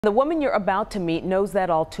The woman you're about to meet knows that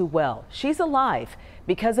all too well. She's alive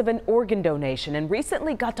because of an organ donation and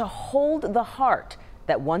recently got to hold the heart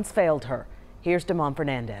that once failed her. Here's Damon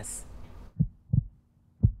Fernandez.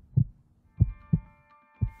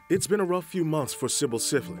 It's been a rough few months for Sybil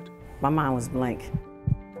Siflet. My mind was blank.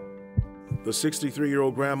 The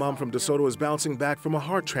 63-year-old grandmom from DeSoto is bouncing back from a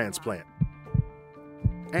heart transplant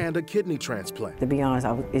and a kidney transplant. To be honest,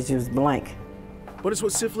 it's just blank. But it's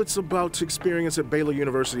what Siflet's about to experience at Baylor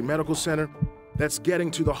University Medical Center that's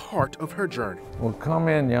getting to the heart of her journey. Well, come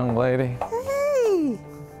in, young lady. Hey,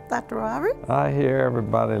 Dr. Robert. I hear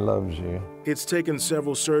everybody loves you. It's taken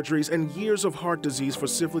several surgeries and years of heart disease for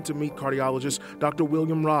Siflet to meet cardiologist Dr.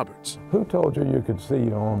 William Roberts. Who told you you could see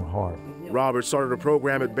your own heart? Roberts started a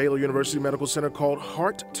program at Baylor University Medical Center called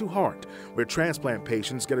Heart to Heart, where transplant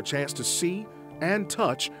patients get a chance to see and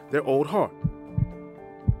touch their old heart.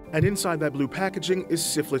 And inside that blue packaging is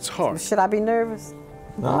Siflet's heart. Should I be nervous?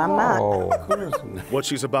 No, I'm not. Of course not. What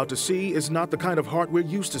she's about to see is not the kind of heart we're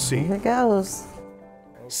used to seeing. Here it goes.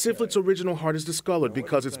 Siflet's original heart is discolored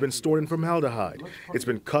because it's been stored in formaldehyde. It's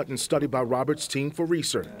been cut and studied by Roberts' team for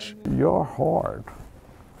research. Your heart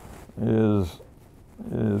is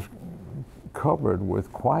covered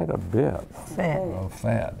with quite a bit of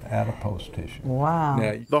fat, adipose tissue. Wow.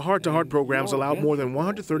 Now, The heart-to-heart programs allowed more than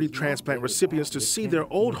 130 transplant recipients to see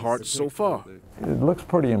their old hearts so far. it looks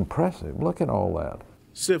pretty impressive. Look at all that.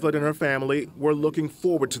 Siflet and her family were looking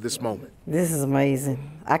forward to this moment. This is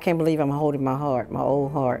amazing. I can't believe I'm holding my heart, my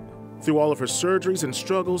old heart. Through all of her surgeries and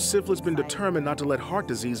struggles, Siflet's been determined not to let heart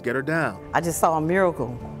disease get her down. I just saw a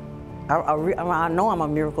miracle. I know I'm a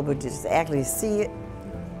miracle, but just actually see it,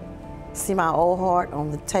 see my old heart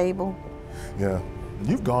on the table. Yeah,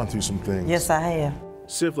 you've gone through some things. Yes, I have.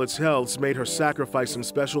 Siflet's health's made her sacrifice some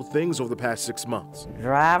special things over the past 6 months.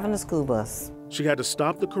 Driving the school bus. She had to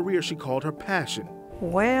stop the career she called her passion.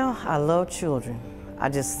 Well, I love children.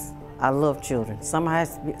 I love children.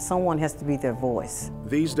 Someone has to be their voice.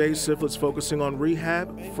 These days, Siflet's focusing on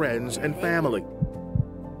rehab, friends, and family.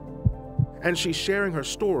 And she's sharing her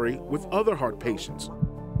story with other heart patients,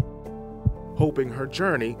 hoping her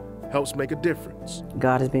journey helps make a difference.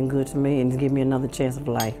 God has been good to me and given me another chance of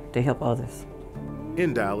life to help others.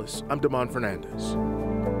 In Dallas, I'm Damon Fernandez.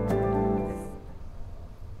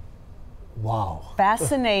 Wow.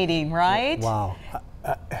 Fascinating, right? Wow.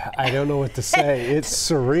 I don't know what to say. It's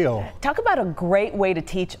surreal. Talk about a great way to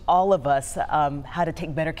teach all of us how to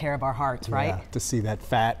take better care of our hearts, right? Yeah, to see that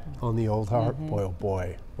fat on the old heart, boy, oh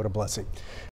boy, what a blessing.